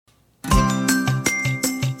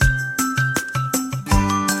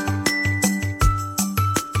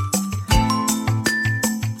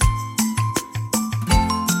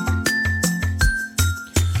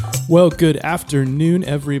Well, good afternoon,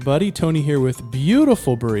 everybody. Tony here with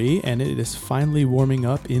beautiful Bre, and it is finally warming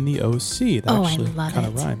up in the OC. That I love kind it.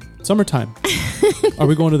 of rhyme. Summertime. Are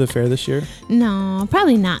we going to the fair this year? No,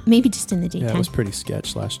 probably not. Maybe just in the daytime. Yeah, it was pretty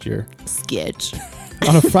sketch last year. Sketch.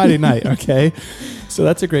 On a Friday night, okay? So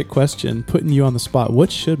that's a great question. Putting you on the spot. What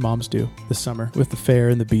should moms do this summer with the fair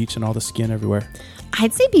and the beach and all the skin everywhere?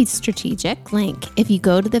 I'd say be strategic. Like if you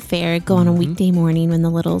go to the fair, go on a weekday morning when the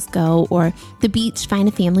littles go, or the beach, find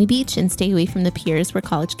a family beach and stay away from the piers where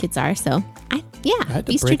college kids are. So I had to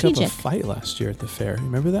be break strategic. up a fight last year at the fair. You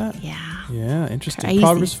remember that? Yeah, interesting. Crazy.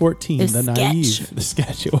 Proverbs 14, the naive. The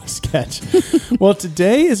sketch, it was sketch. Well,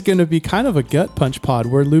 today is going to be kind of a gut punch pod.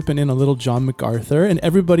 We're looping in a little John MacArthur, and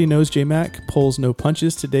everybody knows J-Mac pulls no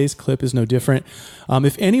punches. Today's clip is no different.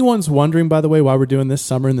 If anyone's wondering, by the way, why we're doing this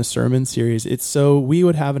summer in the sermon series, it's so we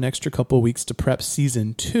would have an extra couple of weeks to prep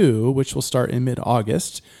season 2, which will start in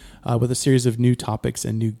mid-August. With a series of new topics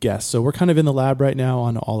and new guests. So we're kind of in the lab right now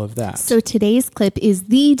on all of that. So today's clip is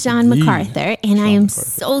the John MacArthur, and I am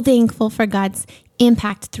so thankful for God's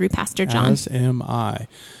impact through Pastor John. As am I.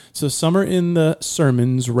 So summer in the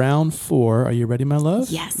sermons, round 4. Are you ready, my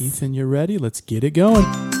love? Yes. Ethan, you're ready? Let's get it going.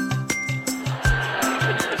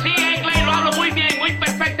 Sí, inglés, lo hablo muy bien, muy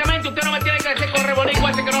perfectamente. Usted no me tiene que decir con rebolico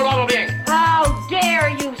ese que no lo hago bien. How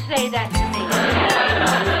dare you say that to me?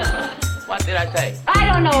 What did I say? I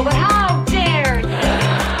don't know, but how dare you?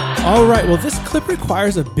 All right, well, this clip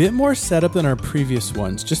requires a bit more setup than our previous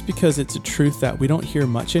ones, just because it's a truth that we don't hear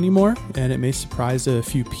much anymore, and it may surprise a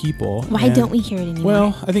few people. Why don't we hear it anymore?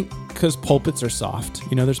 Well, I think because pulpits are soft.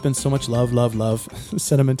 You know, there's been so much love,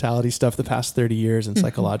 sentimentality stuff the past 30 years and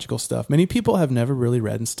psychological stuff. Many people have never really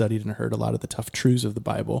read and studied and heard a lot of the tough truths of the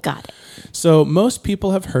Bible. Got it. So most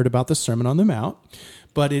people have heard about the Sermon on the Mount,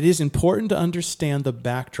 but it is important to understand the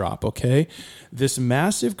backdrop, okay? This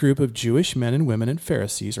massive group of Jewish men and women and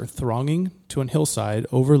Pharisees are thronging to a hillside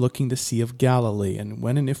overlooking the Sea of Galilee. And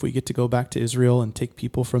when and if we get to go back to Israel and take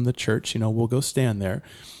people from the church, we'll go stand there.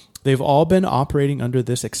 They've all been operating under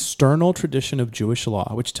this external tradition of Jewish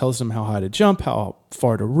law, which tells them how high to jump, how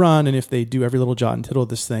far to run, and if they do every little jot and tittle of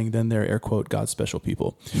this thing, then they're, air quote, God's special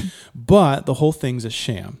people. But the whole thing's a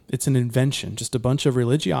sham. It's an invention, just a bunch of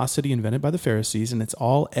religiosity invented by the Pharisees, and it's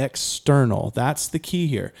all external. That's the key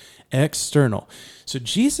here, external. So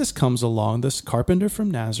Jesus comes along, this carpenter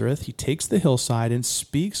from Nazareth. He takes the hillside and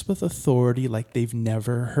speaks with authority like they've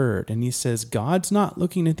never heard. And he says, God's not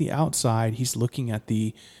looking at the outside, he's looking at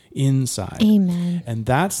the inside. Amen. And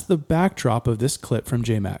that's the backdrop of this clip from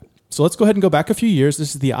J-Mac. So let's go ahead and go back a few years.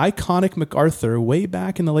 This is the iconic MacArthur way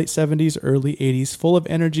back in the late 70s, early 80s, full of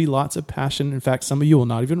energy, lots of passion. In fact, some of you will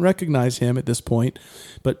not even recognize him at this point.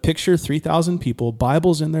 But picture 3,000 people,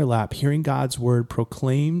 Bibles in their lap, hearing God's word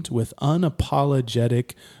proclaimed with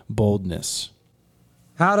unapologetic boldness.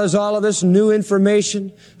 How does all of this new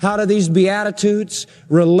information, how do these Beatitudes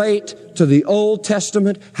relate to the Old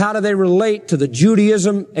Testament? How do they relate to the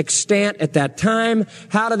Judaism extant at that time?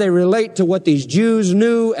 How do they relate to what these Jews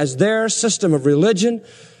knew as their system of religion?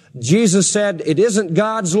 Jesus said, it isn't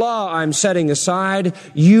God's law I'm setting aside.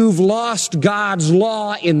 You've lost God's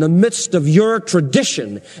law in the midst of your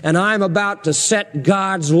tradition, and I'm about to set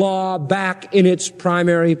God's law back in its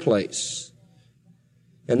primary place.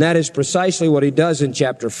 And that is precisely what he does in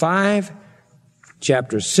chapter 5,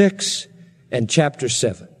 chapter 6, and chapter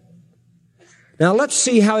 7. Now let's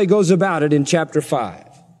see how he goes about it in chapter 5.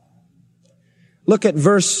 Look at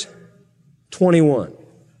verse 21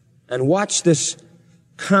 and watch this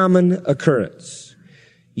common occurrence.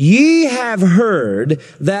 Ye have heard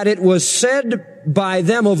that it was said by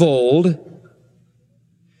them of old,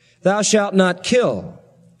 thou shalt not kill,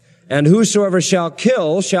 and whosoever shall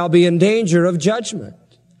kill shall be in danger of judgment.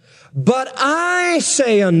 But I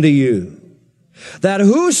say unto you, that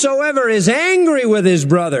whosoever is angry with his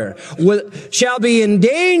brother shall be in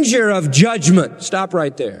danger of judgment. Stop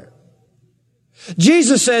right there.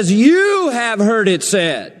 Jesus says, you have heard it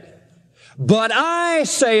said, but I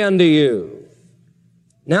say unto you.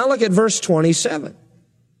 Now look at verse 27.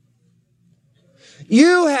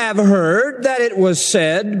 You have heard that it was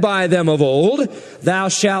said by them of old, thou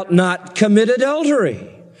shalt not commit adultery.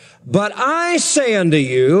 But I say unto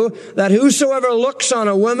you that whosoever looks on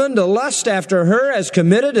a woman to lust after her has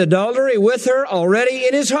committed adultery with her already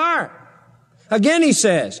in his heart. Again he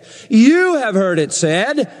says, you have heard it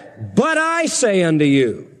said, but I say unto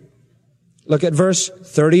you. Look at verse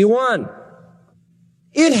 31.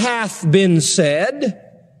 It hath been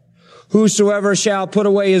said, whosoever shall put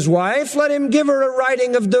away his wife, let him give her a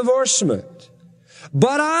writing of divorcement.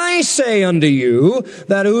 But I say unto you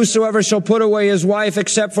that whosoever shall put away his wife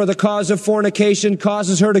except for the cause of fornication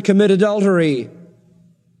causes her to commit adultery.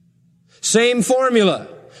 Same formula.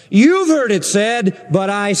 You've heard it said, but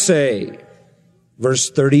I say. Verse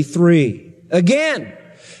 33. Again,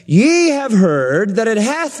 ye have heard that it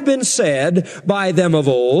hath been said by them of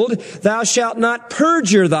old, thou shalt not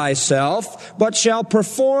perjure thyself, but shalt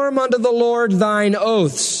perform unto the Lord thine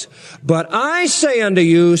oaths. But I say unto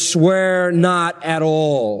you, swear not at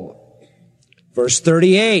all. Verse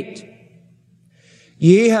 38.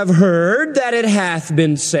 Ye have heard that it hath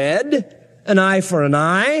been said, an eye for an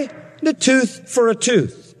eye, and a tooth for a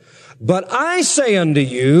tooth. But I say unto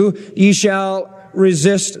you, ye shall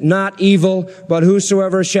resist not evil, but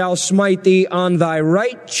whosoever shall smite thee on thy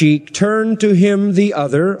right cheek, turn to him the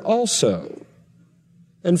other also.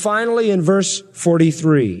 And finally, in verse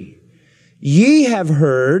 43, ye have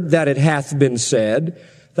heard that it hath been said,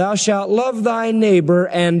 thou shalt love thy neighbor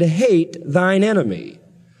and hate thine enemy.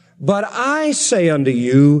 But I say unto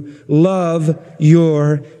you, love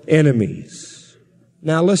your enemies.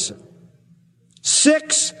 Now listen.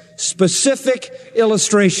 6 specific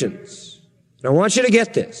illustrations. And I want you to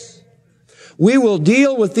get this. We will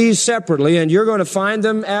deal with these separately, and you're going to find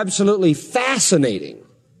them absolutely fascinating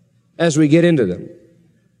as we get into them.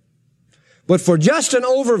 But for just an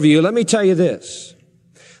overview, let me tell you this.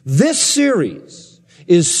 This series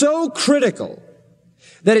is so critical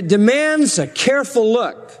that it demands a careful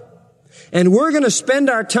look. And we're going to spend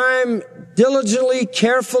our time diligently,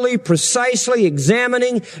 carefully, precisely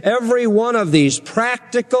examining every one of these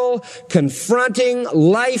practical, confronting,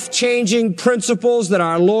 life-changing principles that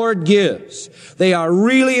our Lord gives. They are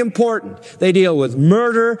really important. They deal with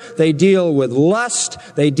murder. They deal with lust.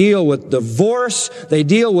 They deal with divorce. They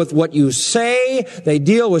deal with what you say. They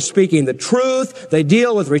deal with speaking the truth. They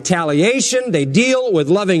deal with retaliation. They deal with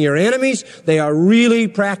loving your enemies. They are really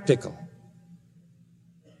practical.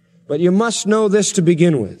 But you must know this to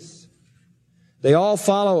begin with. They all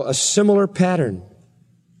follow a similar pattern.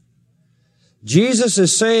 Jesus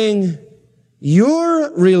is saying,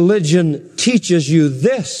 your religion teaches you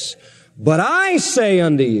this, but I say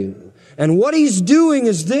unto you. And what he's doing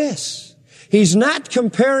is this. He's not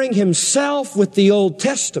comparing himself with the Old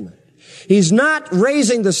Testament. He's not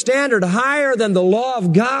raising the standard higher than the law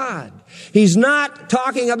of God. He's not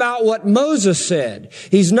talking about what Moses said.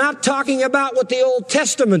 He's not talking about what the Old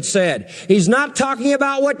Testament said. He's not talking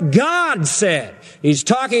about what God said. He's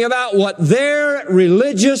talking about what their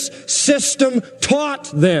religious system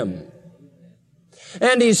taught them.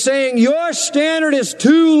 And he's saying, your standard is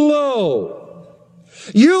too low.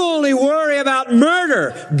 You only worry about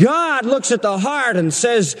murder. God looks at the heart and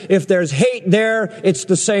says, if there's hate there, it's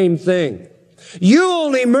the same thing. You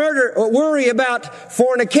only worry about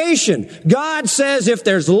fornication. God says if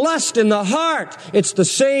there's lust in the heart, it's the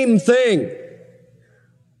same thing.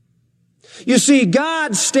 You see,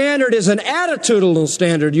 God's standard is an attitudinal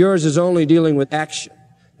standard. Yours is only dealing with action.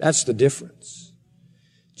 That's the difference.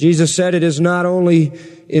 Jesus said it is not only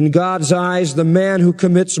in God's eyes the man who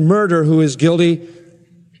commits murder who is guilty,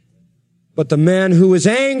 but the man who is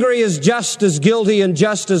angry is just as guilty and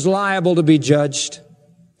just as liable to be judged.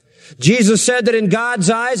 Jesus said that in God's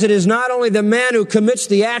eyes, it is not only the man who commits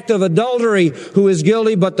the act of adultery who is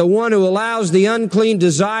guilty, but the one who allows the unclean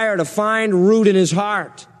desire to find root in his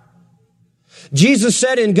heart. Jesus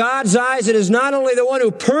said in God's eyes, it is not only the one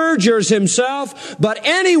who perjures himself, but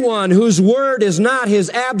anyone whose word is not his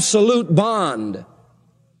absolute bond.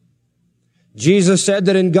 Jesus said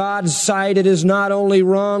that in God's sight, it is not only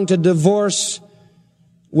wrong to divorce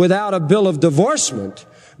without a bill of divorcement,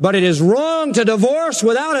 but it is wrong to divorce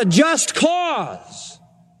without a just cause.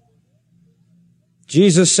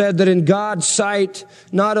 Jesus said that in God's sight,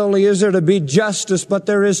 not only is there to be justice, but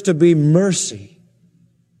there is to be mercy.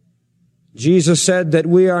 Jesus said that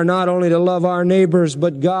we are not only to love our neighbors,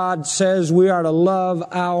 but God says we are to love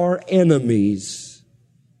our enemies.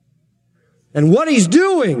 And what he's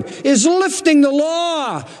doing is lifting the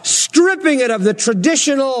law, stripping it of the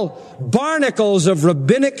traditional barnacles of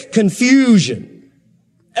rabbinic confusion,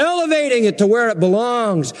 elevating it to where it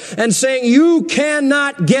belongs, and saying you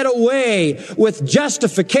cannot get away with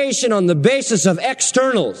justification on the basis of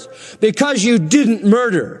externals because you didn't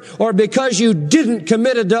murder, or because you didn't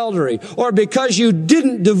commit adultery, or because you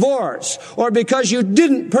didn't divorce, or because you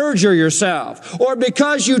didn't perjure yourself, or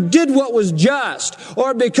because you did what was just,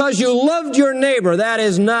 or because you loved your neighbor. That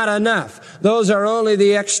is not enough. Those are only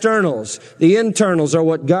the externals. The internals are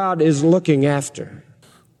what God is looking after.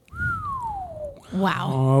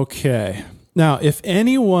 Wow. Okay. Now, if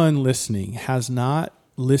anyone listening has not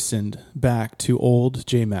listened back to old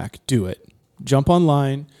JMac, do it. Jump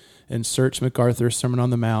online and search MacArthur's Sermon on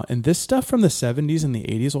the Mount. And this stuff from the 70s and the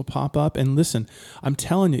 80s will pop up. And listen, I'm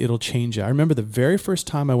telling you, it'll change you. I remember the very first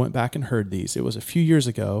time I went back and heard these. It was a few years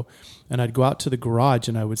ago. And I'd go out to the garage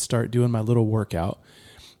and I would start doing my little workout.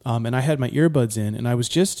 And I had my earbuds in, and I was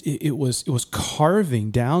just, it was carving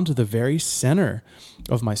down to the very center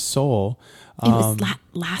of my soul. It was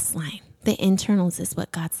last line. The internals is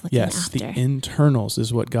what God's looking after. Yes, the internals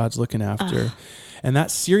is what God's looking after. And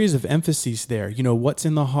that series of emphases there, you know, what's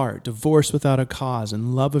in the heart, divorce without a cause,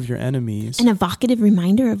 and love of your enemies. An evocative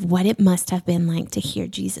reminder of what it must have been like to hear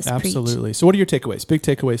Jesus preach. Absolutely. So what are your takeaways? Big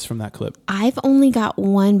takeaways from that clip? I've only got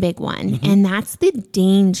one big one, and that's the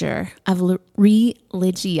danger of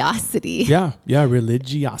religiosity. Yeah,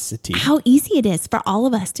 religiosity. How easy it is for all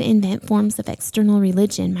of us to invent forms of external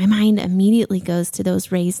religion. My mind immediately goes to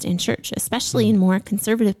those raised in church, especially in more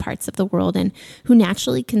conservative parts of the world, and who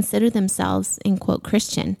naturally consider themselves, in quote,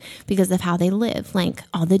 Christian because of how they live, like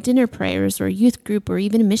all the dinner prayers or youth group or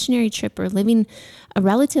even a missionary trip or living a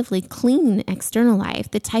relatively clean external life,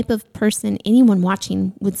 the type of person anyone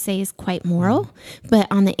watching would say is quite moral, but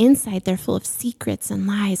on the inside, they're full of secrets and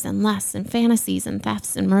lies and lusts and fantasies and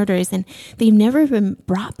thefts and murders, and they've never been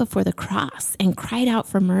brought before the cross and cried out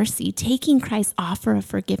for mercy, taking Christ's offer of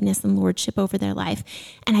forgiveness and lordship over their life.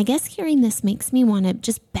 And I guess hearing this makes me want to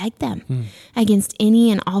just beg them against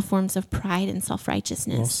any and all forms of pride and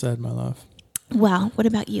self-righteousness. Well said, my love. Well, what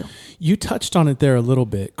about you? You touched on it there a little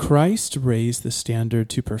bit. Christ raised the standard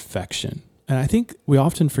to perfection. And I think we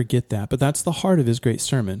often forget that, but that's the heart of his great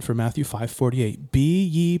sermon from Matthew 5:48. Be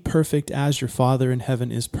ye perfect as your Father in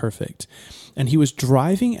heaven is perfect. And he was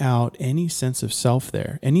driving out any sense of self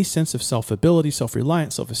there, any sense of self-ability,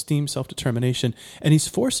 self-reliance, self-esteem, self-determination. And he's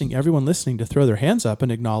forcing everyone listening to throw their hands up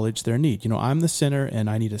and acknowledge their need. You know, I'm the sinner and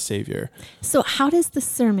I need a savior. So how does the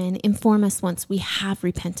sermon inform us once we have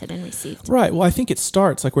repented and received? Right. Well, I think it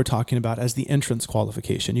starts, like we're talking about, as the entrance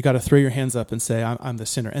qualification. You got to throw your hands up and say, I'm the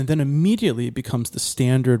sinner. And then immediately it becomes the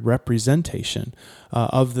standard representation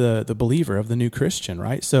of the believer, of the new Christian,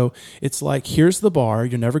 right? So it's like, here's the bar.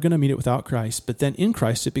 You're never going to meet it without Christ. But then in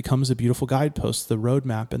Christ, it becomes a beautiful guidepost, the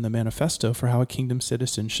roadmap and the manifesto for how a kingdom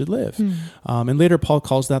citizen should live. And later, Paul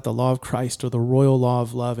calls that the law of Christ or the royal law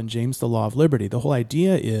of love, and James the law of liberty. The whole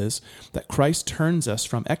idea is that Christ turns us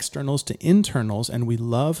from externals to internals, and we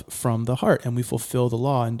love from the heart, and we fulfill the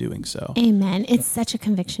law in doing so. Amen. It's such a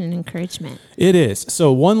conviction and encouragement. It is.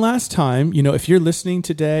 So one last time, you know, if you're listening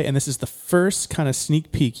today, and this is the first kind of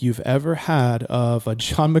sneak peek you've ever had of a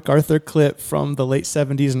John MacArthur clip from the late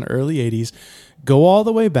 70s and early 80s, go all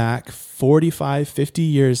the way back 45, 50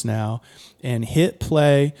 years now and hit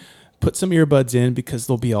play, put some earbuds in because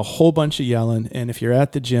there'll be a whole bunch of yelling. And if you're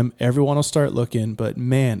at the gym, everyone will start looking, but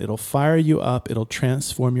man, it'll fire you up. It'll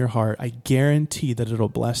transform your heart. I guarantee that it'll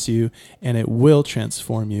bless you and it will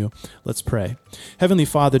transform you. Let's pray. Heavenly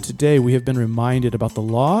Father, today we have been reminded about the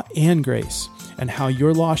law and grace and how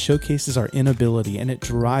your law showcases our inability and it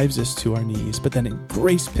drives us to our knees. But then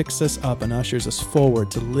grace picks us up and ushers us forward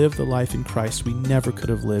to live the life in Christ we never could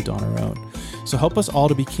have lived on our own. So help us all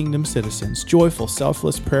to be kingdom citizens, joyful,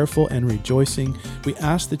 selfless, prayerful, and rejoicing. We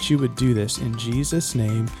ask that you would do this in Jesus'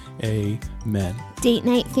 name. Amen. Date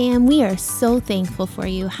Night fam, we are so thankful for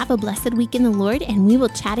you. Have a blessed week in the Lord, and we will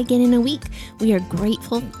chat again in a week. We are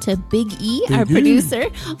grateful to Big E, our producer,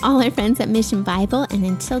 all our friends at Mission Bible, and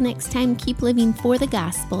until next time, keep living for the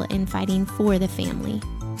gospel and fighting for the family.